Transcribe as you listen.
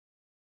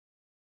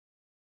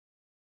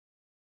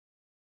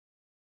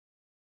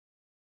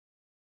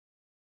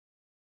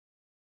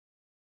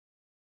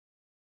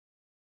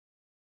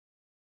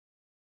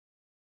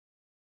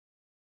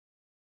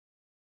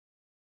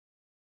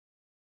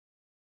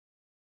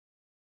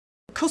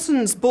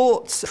Cousins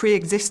bought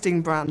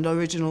pre-existing brand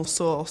Original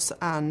Source,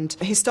 and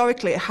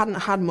historically it hadn't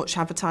had much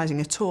advertising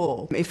at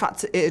all. In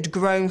fact, it had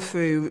grown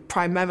through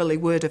primarily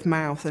word of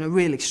mouth and a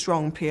really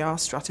strong PR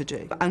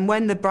strategy. And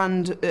when the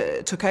brand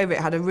took over, it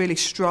had a really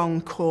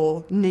strong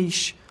core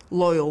niche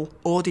loyal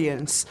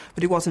audience,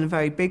 but it wasn't a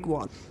very big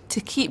one.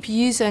 To keep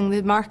using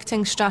the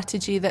marketing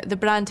strategy that the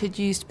brand had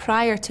used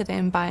prior to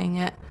them buying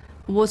it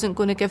wasn't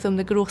going to give them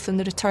the growth and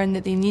the return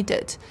that they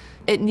needed.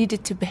 It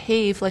needed to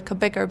behave like a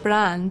bigger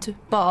brand,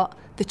 but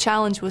the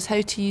challenge was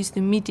how to use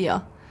the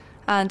media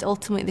and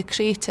ultimately the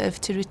creative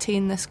to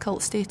retain this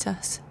cult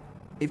status.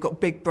 You've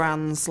got big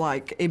brands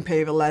like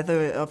Imperial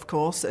Leather, of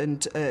course,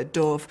 and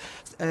Dove,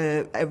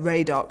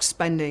 Radox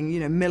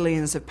spending,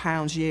 millions of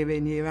pounds year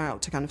in, year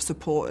out to kind of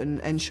support and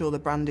ensure the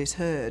brand is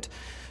heard.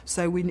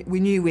 So we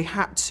knew we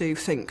had to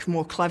think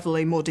more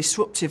cleverly, more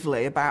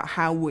disruptively about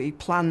how we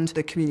planned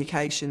the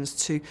communications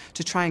to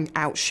try and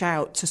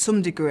outshout to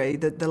some degree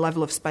the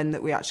level of spend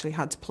that we actually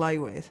had to play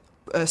with.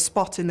 A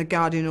spot in The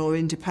Guardian or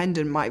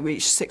Independent might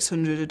reach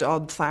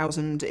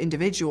 600,000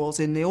 individuals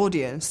in the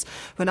audience,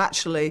 but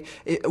actually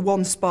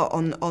one spot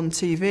on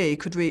TV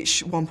could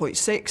reach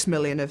 1.6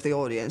 million of the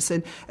audience.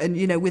 And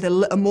with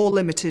a more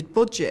limited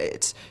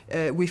budget,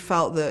 we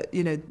felt that,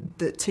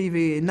 that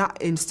TV in that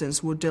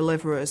instance would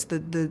deliver us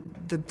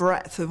the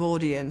breadth of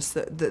audience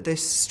that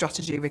this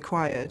strategy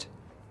required.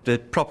 The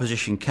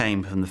proposition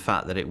came from the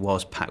fact that it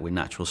was packed with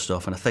natural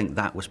stuff, and I think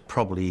that was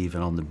probably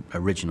even on the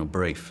original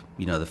brief.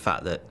 The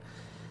fact that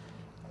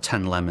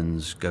 10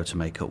 lemons go to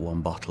make up one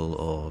bottle,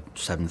 or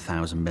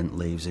 7,000 mint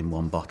leaves in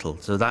one bottle.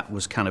 So that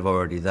was kind of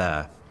already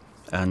there.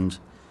 And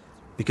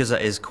because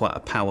that is quite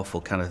a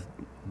powerful kind of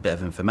bit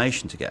of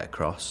information to get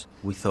across,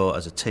 we thought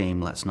as a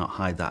team, let's not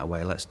hide that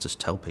away, let's just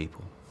tell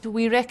people.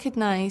 We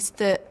recognised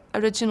that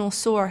Original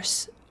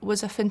Source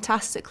was a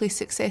fantastically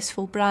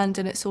successful brand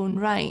in its own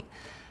right,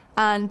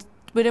 and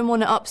we didn't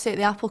want to upset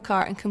the apple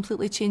cart and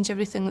completely change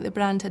everything that the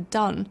brand had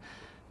done.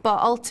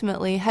 But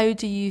ultimately, how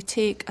do you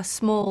take a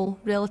small,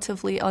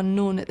 relatively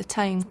unknown at the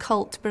time,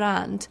 cult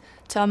brand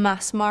to a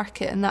mass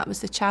market? And that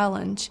was the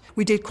challenge.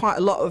 We did quite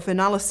a lot of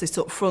analysis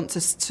up front to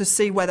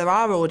see whether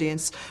our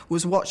audience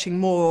was watching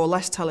more or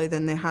less telly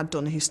than they had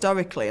done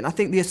historically. And I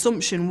think the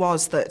assumption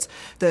was that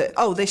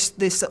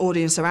this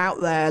audience are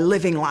out there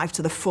living life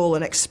to the full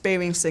and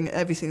experiencing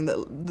everything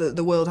that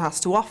the world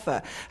has to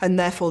offer, and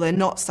therefore they're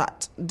not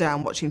sat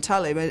down watching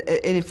telly. And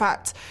in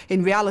fact,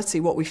 in reality,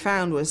 what we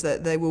found was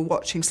that they were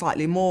watching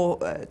slightly more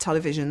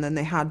television than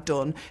they had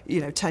done,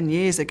 10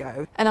 years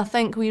ago. And I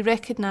think we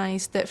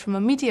recognised that from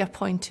a media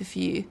point of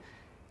view,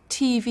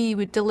 TV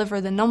would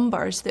deliver the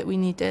numbers that we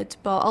needed,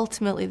 but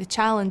ultimately the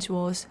challenge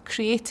was,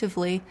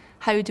 creatively,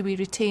 how do we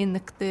retain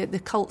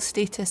the cult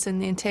status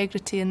and the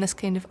integrity and this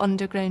kind of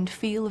underground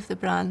feel of the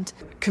brand?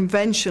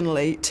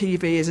 Conventionally,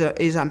 TV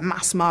is a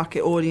mass market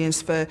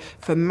audience for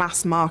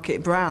mass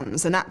market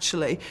brands, and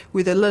actually,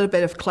 with a little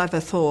bit of clever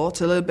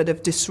thought, a little bit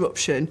of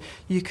disruption,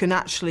 you can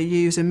actually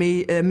use a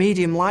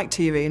medium like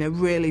TV in a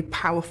really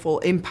powerful,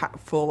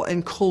 impactful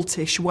and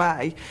cultish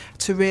way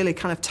to really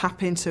kind of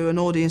tap into an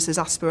audience's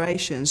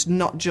aspirations,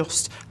 not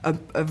just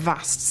a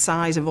vast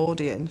size of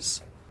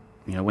audience.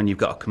 When you've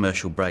got a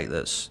commercial break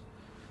that's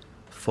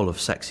full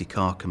of sexy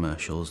car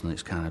commercials and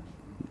it's kind of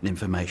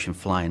information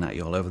flying at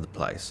you all over the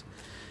place,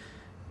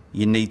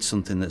 you need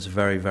something that's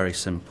very, very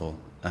simple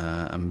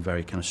and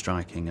very kind of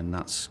striking, and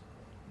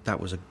that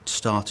was a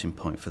starting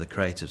point for the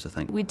creatives, I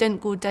think. We didn't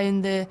go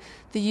down the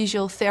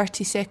usual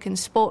 30-second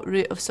spot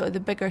route of sort of the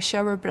bigger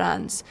shower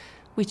brands.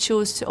 We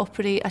chose to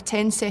operate a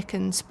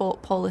 10-second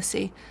spot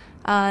policy,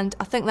 and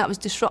I think that was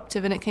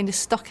disruptive, and it kind of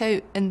stuck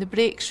out in the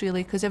breaks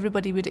really, because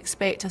everybody would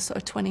expect a sort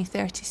of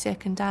 20-30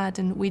 second ad,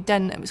 and we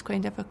didn't. It was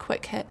kind of a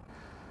quick hit.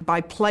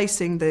 By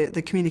placing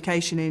the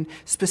communication in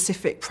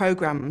specific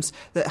programmes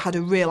that had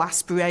a real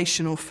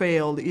aspirational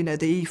feel, the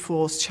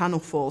E4's, Channel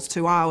 4's,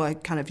 to our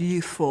kind of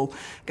youthful,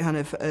 kind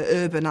of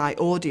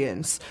urbanite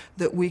audience,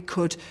 that we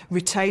could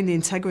retain the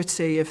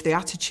integrity of the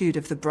attitude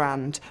of the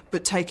brand,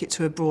 but take it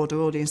to a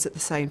broader audience at the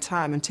same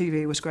time, and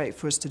TV was great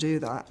for us to do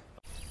that.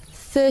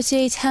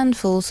 38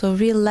 handfuls of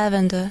real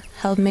lavender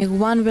helped make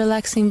one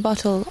relaxing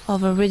bottle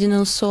of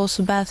Original Source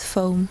bath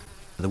foam.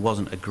 There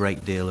wasn't a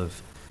great deal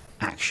of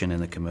action in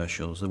the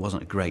commercials, there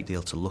wasn't a great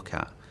deal to look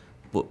at,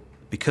 but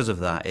because of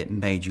that it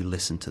made you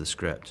listen to the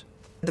script.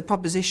 The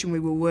proposition we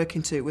were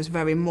working to was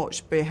very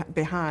much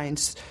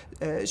behind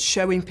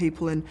showing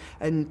people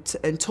and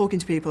talking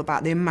to people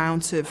about the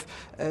amount of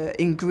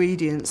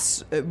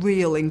ingredients,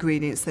 real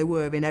ingredients there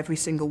were in every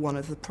single one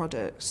of the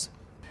products.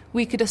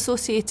 We could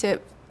associate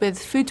it with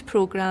food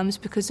programmes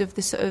because of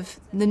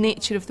the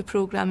nature of the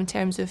programme in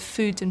terms of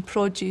food and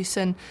produce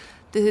and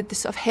the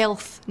sort of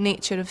health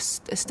nature of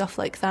stuff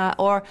like that.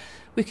 Or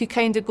we could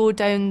kind of go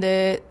down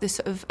the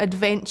sort of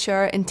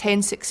adventure,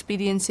 intense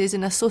experiences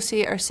and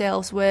associate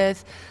ourselves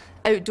with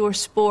outdoor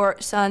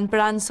sports and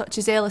brands such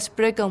as Ellis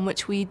Brigham,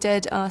 which we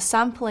did a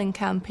sampling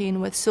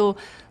campaign with. So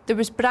there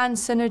was brand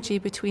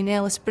synergy between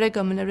Ellis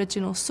Brigham and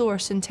Original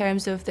Source in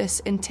terms of this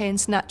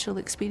intense natural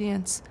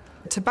experience.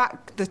 To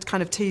back the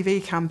kind of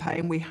TV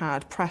campaign, we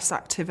had press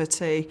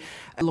activity,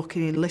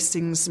 looking in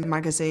listings,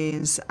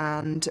 magazines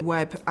and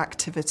web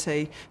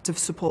activity to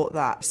support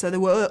that. So there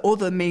were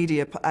other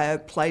media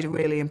played a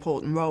really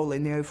important role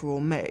in the overall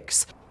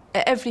mix.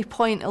 At every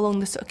point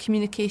along the sort of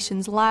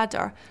communications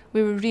ladder,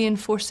 we were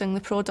reinforcing the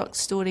product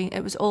story.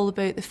 It was all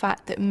about the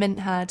fact that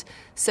Mint had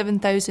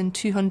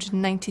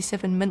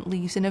 7,297 mint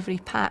leaves in every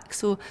pack.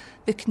 So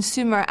the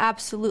consumer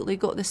absolutely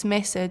got this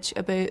message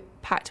about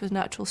packed with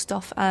natural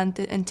stuff and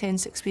the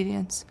intense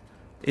experience.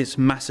 It's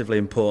massively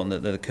important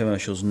that the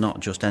commercial's not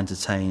just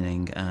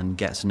entertaining and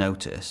gets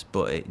noticed,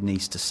 but it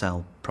needs to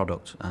sell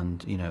product,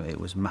 and it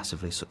was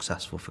massively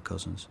successful for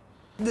Cousins.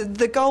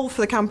 The goal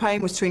for the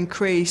campaign was to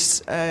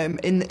increase,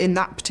 in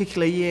that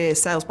particular year,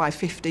 sales by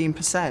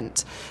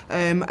 15%.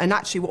 And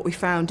actually what we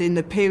found in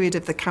the period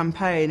of the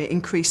campaign, it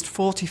increased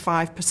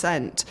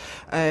 45%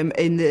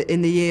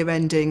 in the year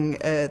ending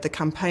the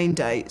campaign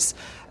dates.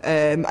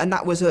 And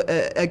that was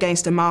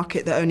against a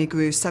market that only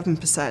grew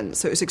 7%.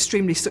 So it was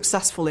extremely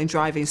successful in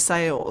driving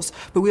sales.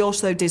 But we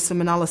also did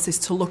some analysis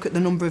to look at the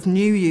number of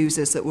new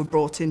users that were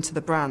brought into the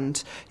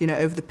brand,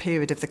 over the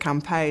period of the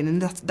campaign,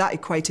 and that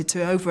equated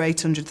to over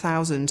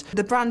 800,000.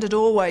 The brand had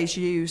always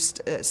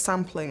used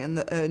sampling,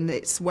 and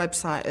its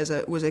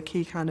website was a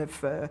key kind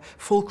of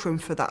fulcrum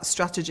for that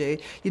strategy.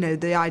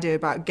 The idea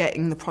about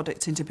getting the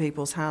product into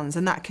people's hands,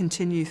 and that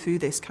continued through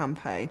this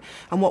campaign.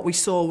 And what we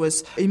saw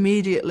was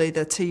immediately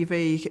the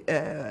TV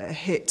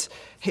hit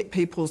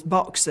people's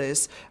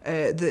boxes.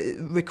 The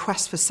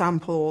requests for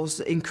samples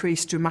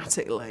increased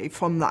dramatically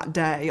from that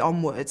day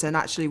onwards, and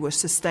actually were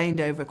sustained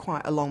over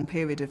quite a long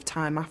period of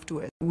time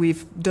afterwards.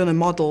 We've done a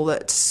model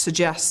that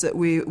suggests that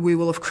we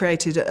will have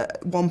created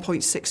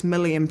 £1.6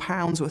 million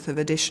worth of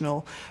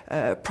additional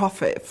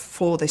profit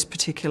for this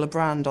particular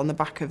brand on the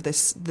back of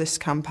this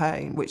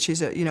campaign, which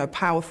is a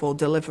powerful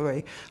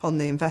delivery on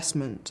the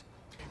investment.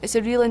 It's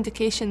a real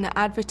indication that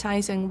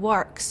advertising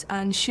works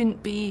and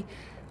shouldn't be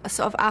a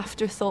sort of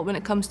afterthought when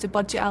it comes to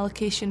budget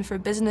allocation for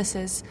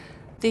businesses.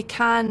 They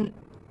can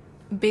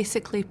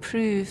basically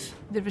prove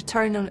the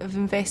return of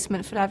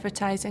investment for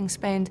advertising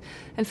spend,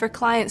 and for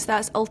clients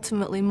that's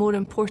ultimately more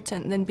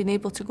important than being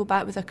able to go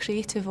back with a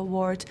creative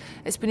award.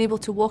 It's being able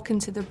to walk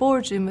into the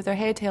boardroom with their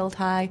head held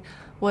high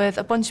with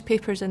a bunch of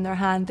papers in their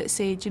hand that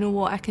say, do you know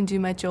what, I can do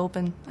my job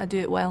and I do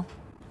it well.